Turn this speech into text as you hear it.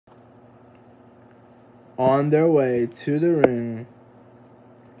on their way to the ring,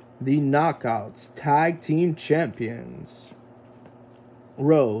 the Knockouts Tag Team Champions,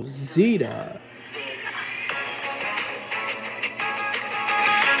 Rosita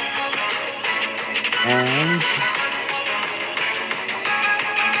and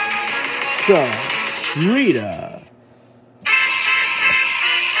Sarita.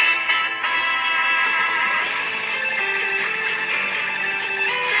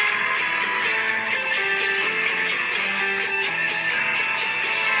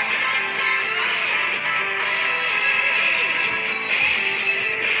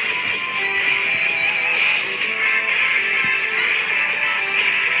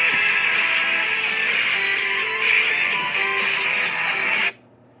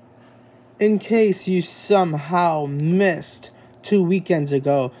 In case you somehow missed 2 weekends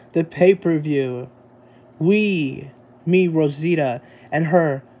ago the pay-per-view, me, Rosita, and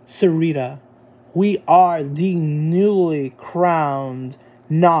her, Sarita, we are the newly crowned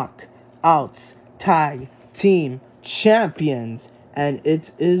Knockouts Tag Team Champions, and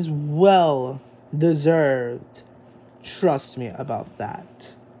it is well deserved. Trust me about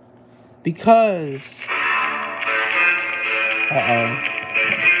that. Because...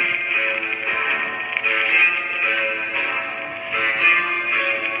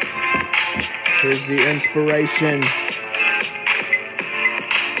 Here's the inspiration.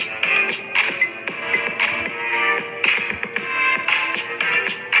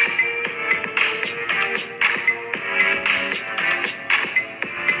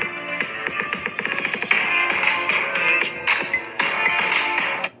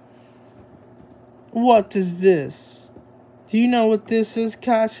 What is this? Do you know what this is,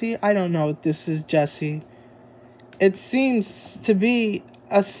 Cassie? I don't know what this is, Jesse. It seems to be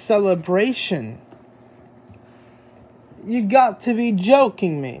a celebration. You got to be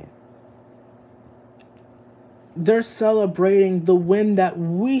joking me. They're celebrating the win that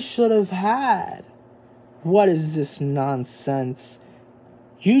we should have had. What is this nonsense?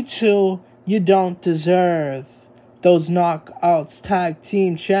 You two, you don't deserve those Knockouts Tag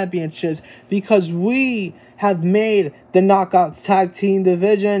Team Championships because we have made the Knockouts Tag Team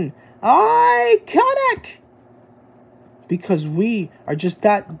division iconic. Because we are just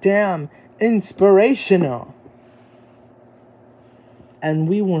that damn inspirational. And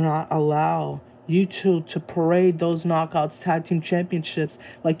we will not allow you two to parade those Knockouts Tag Team Championships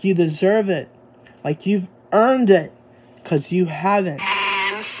like you deserve it. Like you've earned it. Because you haven't.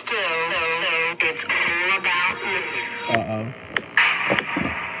 And still, it's all about me.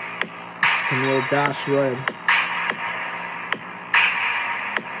 Camille Dashwood.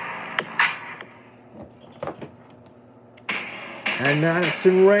 And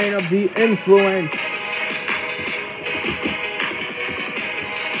Madison Rain of the Influence.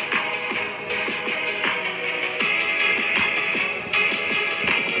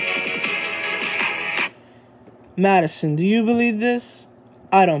 Madison, do you believe this?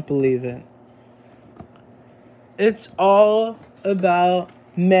 I don't believe it. It's all about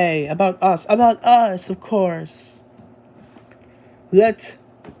May, about us, of course. Let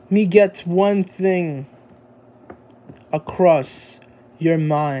me get one thing across your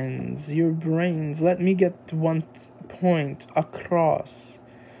minds, your brains. Let me get one point across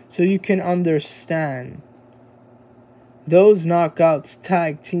so you can understand. Those Knockouts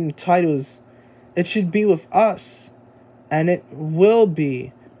Tag Team titles, it should be with us, and it will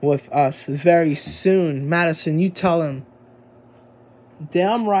be with us very soon. Madison, you tell him.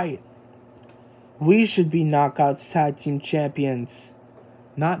 Damn right. We should be Knockouts Tag Team Champions,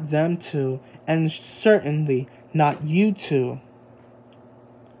 not them two, and certainly not you two.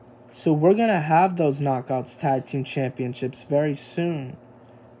 So we're going to have those Knockouts Tag Team Championships very soon.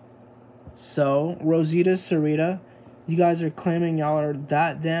 So, Rosita, Sarita, you guys are claiming y'all are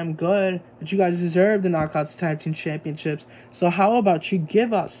that damn good, that you guys deserve the Knockouts Tag Team Championships. So how about you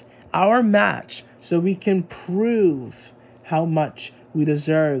give us our match so we can prove how much we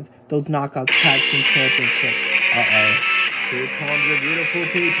deserve those Knockouts Tag Team Championships. Here comes the beautiful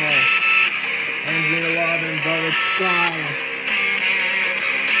people. Angela Love and Velvet Sky.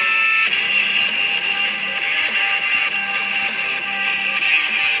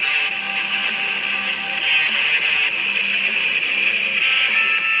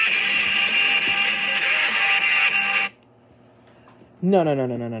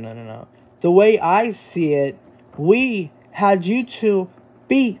 No. The way I see it, we had you two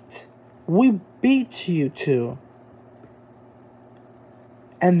beat. We beat you two.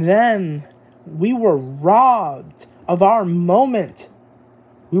 And then we were robbed of our moment.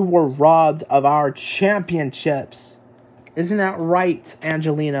 We were robbed of our championships. Isn't that right,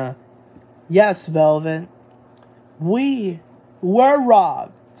 Angelina? Yes, Velvet. we were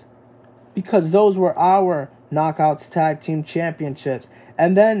robbed because those were our Knockouts Tag Team Championships.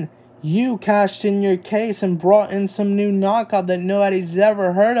 And then you cashed in your case and brought in some new knockout that nobody's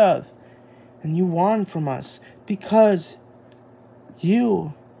ever heard of. And you won from us because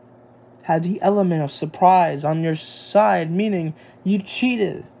you had the element of surprise on your side, meaning you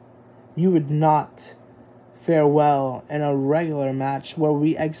cheated. You would not fare well in a regular match where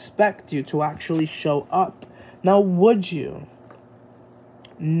we expect you to actually show up. Now, would you?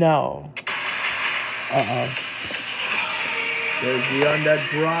 No. Uh-oh. There's the undead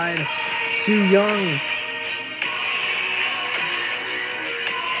bride, Su Yung.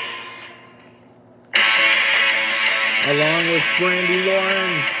 Along with Brandy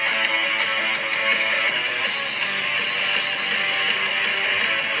Lauren.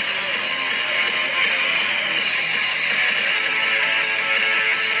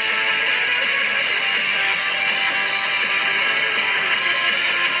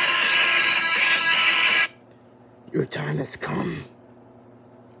 Your time has come.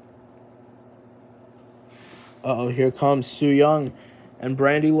 Uh-oh, here comes Su Yung and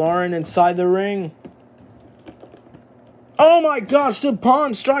Brandy Lauren inside the ring. Oh my gosh, the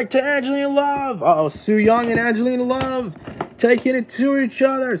palm strike to Angelina Love. Uh-oh, Su Yung and Angelina Love taking it to each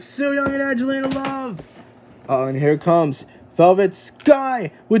other. Su Yung and Angelina Love. Uh-oh, and here comes Velvet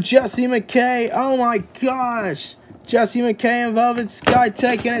Sky with Jessie McKay. Oh my gosh. Jessie McKay and Velvet Sky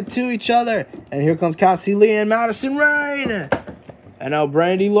taking it to each other. And here comes Cassie Lee and Madison Rayne. And now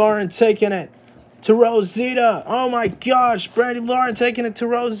Brandy Lauren taking it to Rosita. Oh my gosh, Brandy Lauren taking it to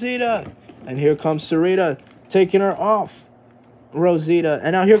Rosita. And here comes Sarita taking her off Rosita.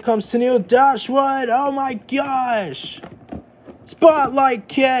 And now here comes Tennille Dashwood. Oh my gosh. Spotlight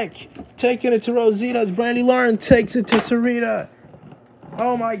kick. Taking it to Rosita as Brandy Lauren takes it to Sarita.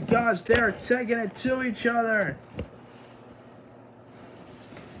 Oh my gosh, they're taking it to each other.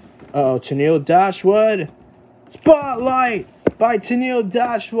 Uh-oh, Tennille Dashwood. Spotlight by Tennille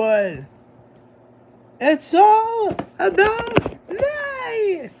Dashwood. It's all about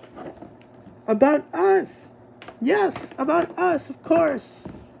me. About us. Yes, about us, of course.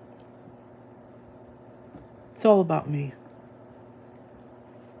 It's all about me.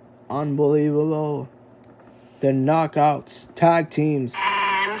 Unbelievable. The Knockouts Tag Teams.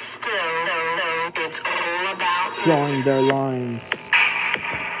 And still, it's all about Drawing their lines.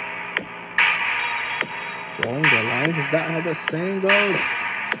 Drawing their lines? Is that how the saying goes?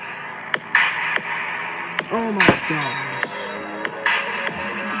 Oh my gosh.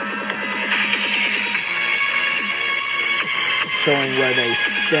 Showing where they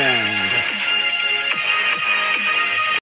stand.